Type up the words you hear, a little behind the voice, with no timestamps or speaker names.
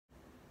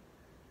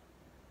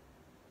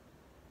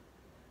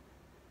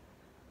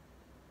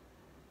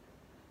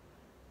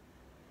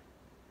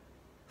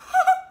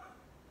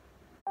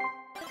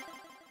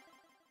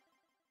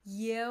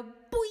Yeah,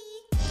 boy.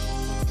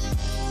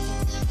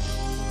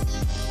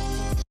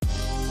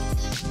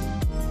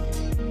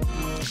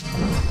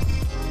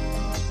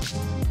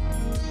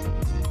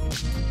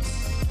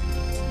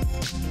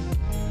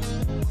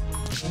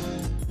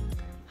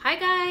 Hi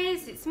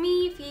guys, it's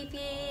me, Fifi,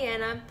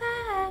 and I'm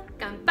back.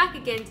 I'm back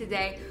again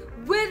today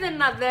with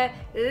another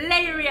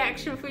layer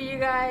reaction for you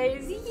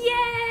guys.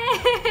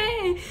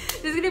 Yay!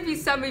 There's gonna be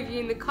some of you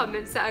in the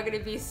comments that are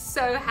gonna be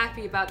so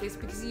happy about this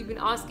because you've been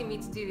asking me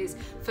to do this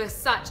for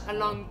such a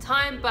long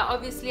time, but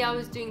obviously I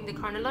was doing the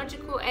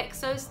chronological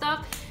EXO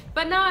stuff.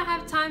 But now I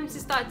have time to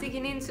start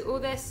digging into all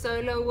their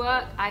solo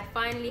work. I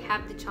finally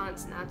have the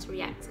chance now to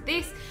react to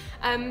this.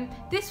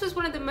 This was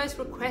one of the most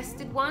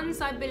requested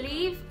ones, I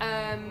believe.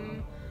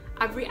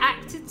 I've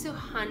reacted to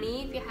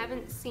Honey. If you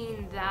haven't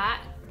seen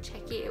that,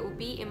 check it. It will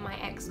be in my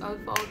EXO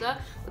folder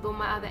with all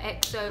my other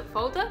EXO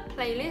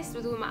playlist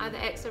with all my other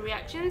EXO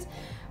reactions.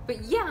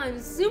 But yeah, I'm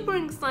super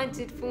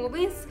excited for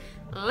this.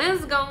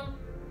 Let's go.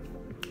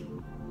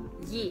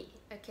 Yeah.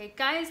 Okay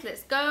guys,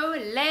 let's go.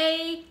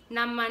 Lay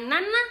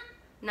Namanana.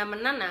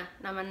 Namanana,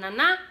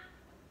 Namanana.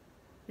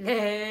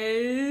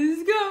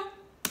 Let's go.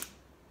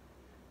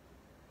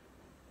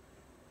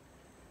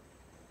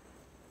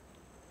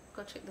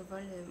 Go check the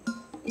volume.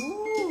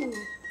 Ooh.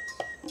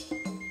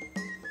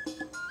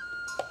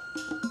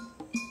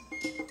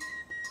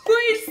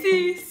 What is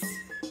this?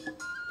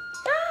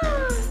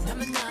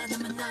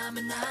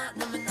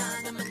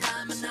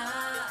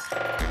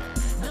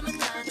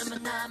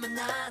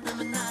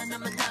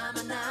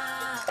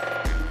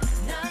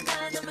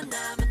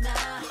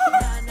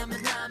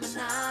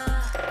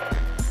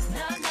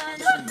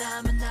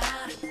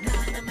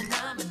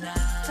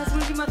 That's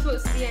gonna be my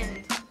thoughts at the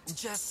end.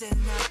 Just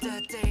another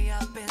day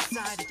up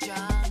inside the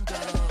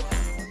jungle.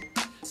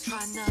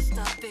 Trying to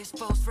stop these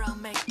foes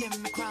from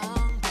making me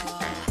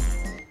crumble.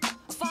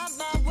 Find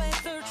my way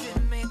through,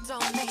 treat me,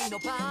 don't need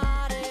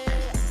nobody.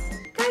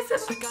 Guys,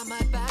 I got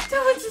my back, don't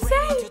know what to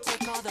say. To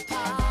take all the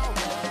power.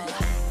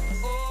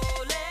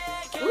 Oh,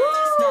 let you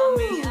stop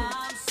me,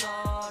 I'm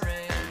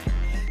sorry.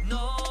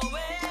 No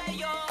way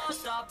you're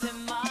stopping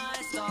my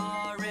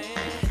story.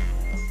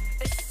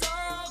 It's so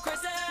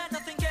crazy,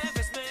 nothing can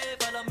fix me.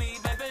 Follow me,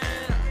 baby.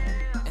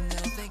 And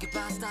never think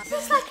about stopping.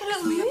 This is like a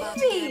little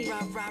movie.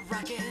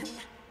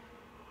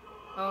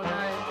 Oh no.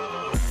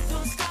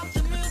 Don't stop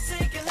the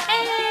music and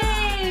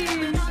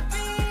Hey!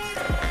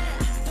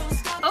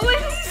 Oh,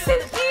 this is so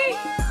cute!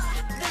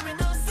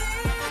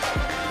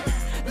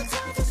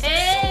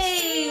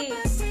 Hey!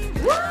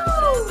 Woo!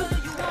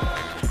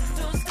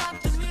 don't stop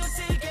the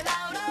music and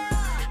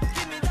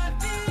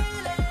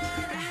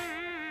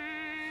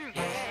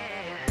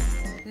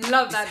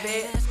Love that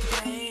bit.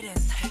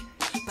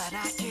 But I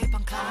keep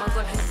on Oh my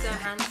god, he's so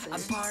handsome.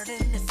 I'm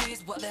parting the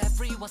seas while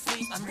everyone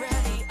sleeps. I'm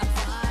ready, I'm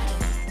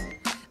fighting.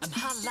 I'm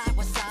hot like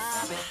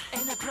wasabi,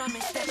 and I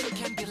promise that you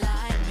can be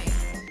like me.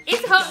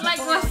 It's hot like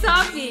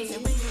wasabi.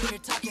 And when you're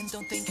talking,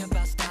 don't think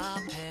about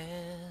stopping.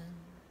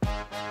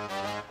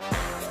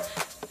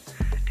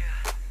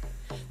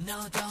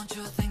 No, don't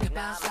you think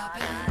about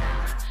stopping.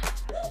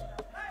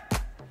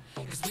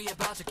 Cause we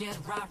about to get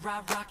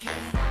rockin'.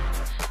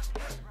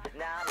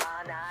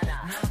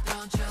 No,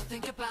 don't you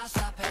think about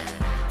stopping.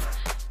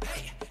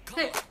 Hey, come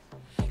on.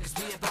 Cause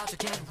we about to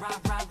get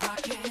rockin'.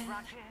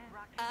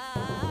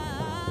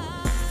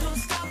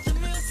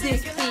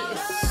 This beat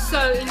is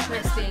so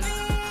interesting.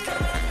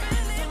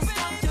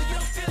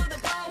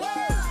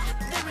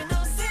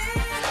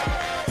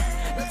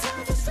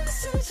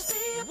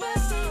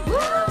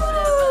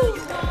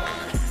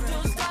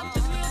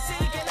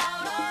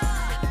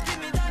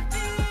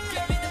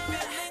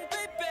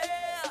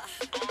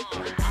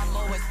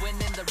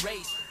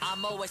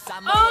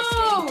 I'm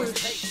Oh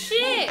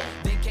shit!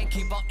 They can't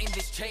keep up in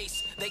this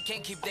chase. They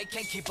can't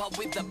keep up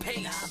with the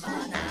pace.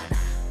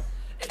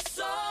 It's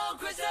so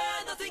crazy,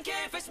 nothing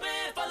can fix me.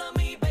 Follow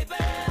me, baby.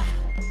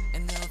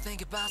 And don't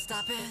think about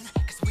stopping,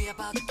 cause we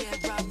about to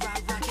get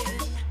rockin'.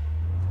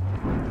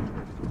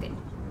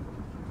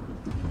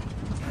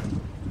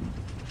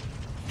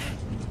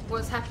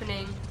 What's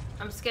happening?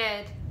 I'm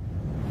scared.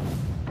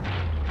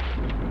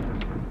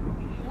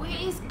 What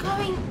is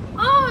going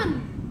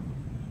on?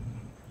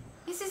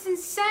 This is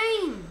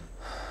insane.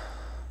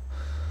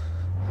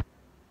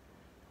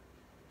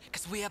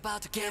 Cause we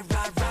about to get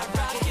rockin'.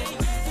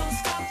 Don't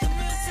stop the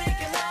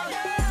music and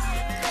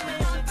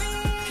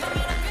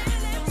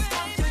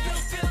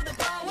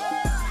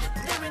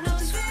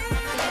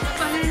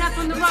Banging it up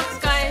on the rocks,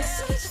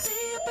 guys.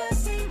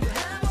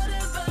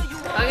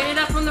 Banging it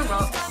up on the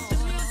rocks.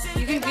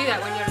 You can do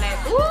that when you're late.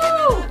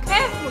 Ooh,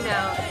 careful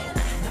now.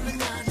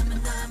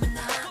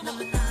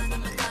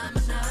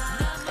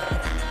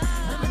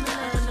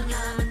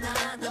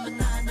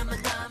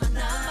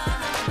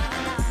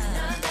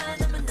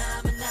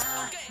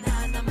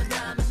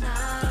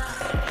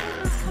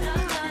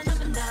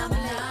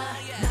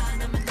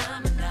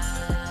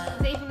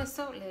 Is it even a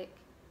salt lick?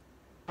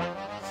 It's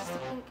just a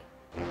pink.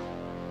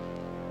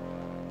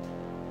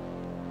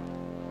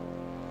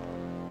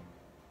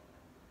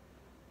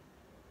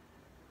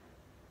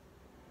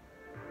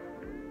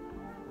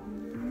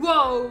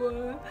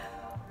 Whoa.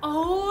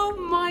 Oh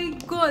my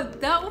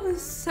god, that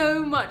was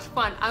so much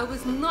fun. I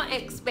was not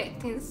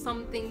expecting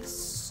something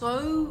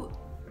so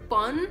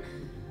fun.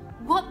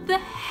 What the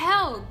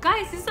hell?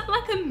 Guys, is that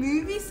like a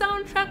movie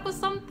soundtrack or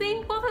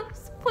something?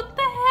 What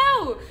the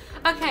hell?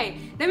 Okay,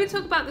 let me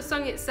talk about the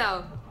song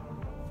itself.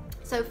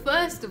 So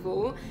first of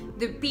all,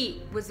 the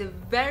beat was a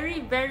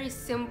very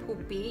simple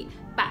beat,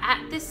 but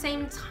at the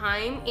same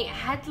time, it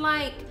had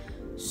like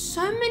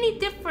so many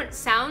different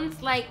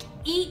sounds, like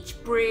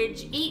each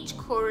bridge, each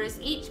chorus,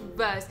 each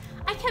verse.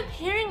 I kept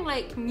hearing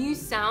like new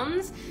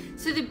sounds.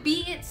 So the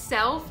beat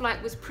itself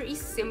like was pretty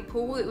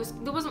simple.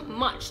 There wasn't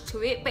much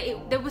to it, but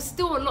there was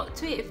still a lot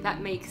to it, if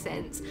that makes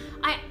sense.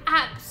 I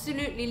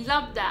absolutely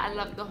loved that. I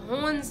loved the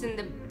horns in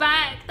the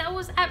back. That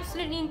was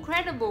absolutely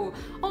incredible.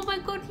 Oh my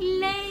god,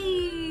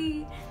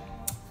 Lay.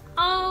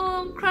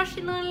 Oh, I'm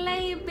crushing on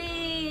Lay a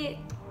bit.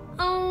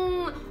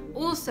 Oh,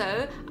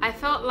 also I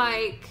felt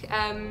like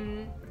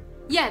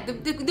yeah,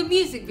 the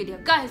music video.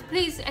 Guys,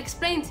 please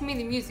explain to me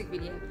the music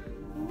video.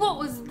 What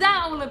was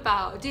that all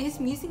about? Do his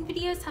music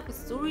videos have a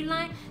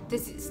storyline?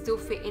 Does it still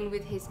fit in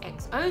with his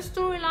XO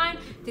storyline?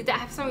 Did that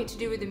have something to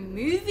do with the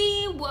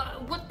movie?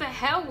 What the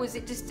hell? Was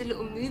it just a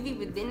little movie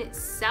within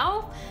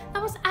itself?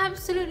 That was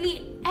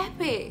absolutely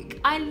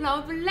epic. I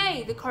love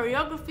Lay. The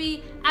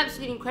choreography,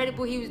 absolutely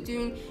incredible. He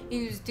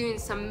was doing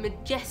some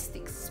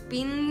majestic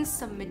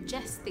spins,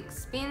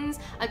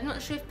 I'm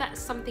not sure if that's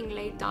something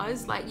Lay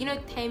does. Like, you know,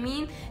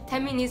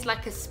 Temin is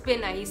like a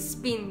spinner. He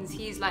spins.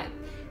 He's like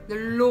the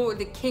lord,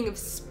 the king of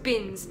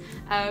spins.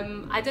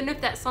 I don't know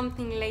if that's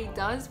something Lay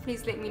does.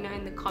 Please let me know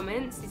in the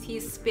comments. Is he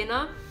a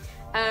spinner?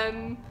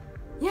 Yeah,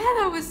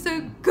 that was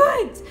so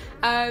good.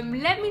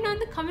 Let me know in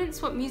the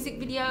comments what music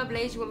video of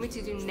Lay's you want me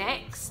to do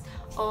next,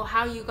 or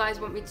how you guys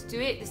want me to do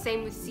it. The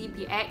same with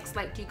CPX.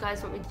 Like, do you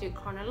guys want me to do it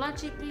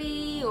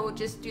chronologically, or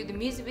just do the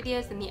music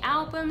videos and the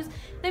albums?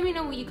 Let me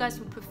know what you guys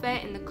would prefer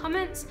in the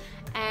comments.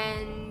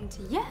 And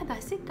yeah,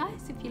 that's it,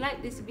 guys. If you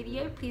like this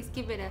video, please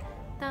give it a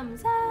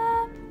thumbs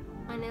up.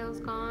 My nail's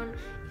gone.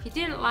 If you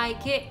didn't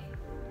like it,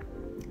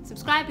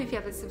 subscribe if you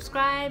haven't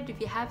subscribed. If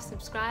you have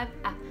subscribed,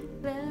 I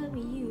love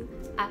you.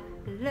 I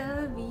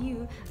love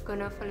you.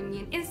 Gonna follow me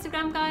on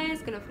Instagram,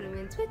 guys. Gonna follow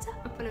me on Twitter.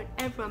 I'm following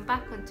everyone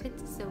back on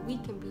Twitter so we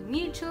can be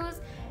mutuals.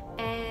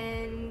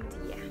 And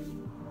yeah,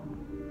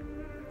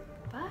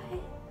 bye.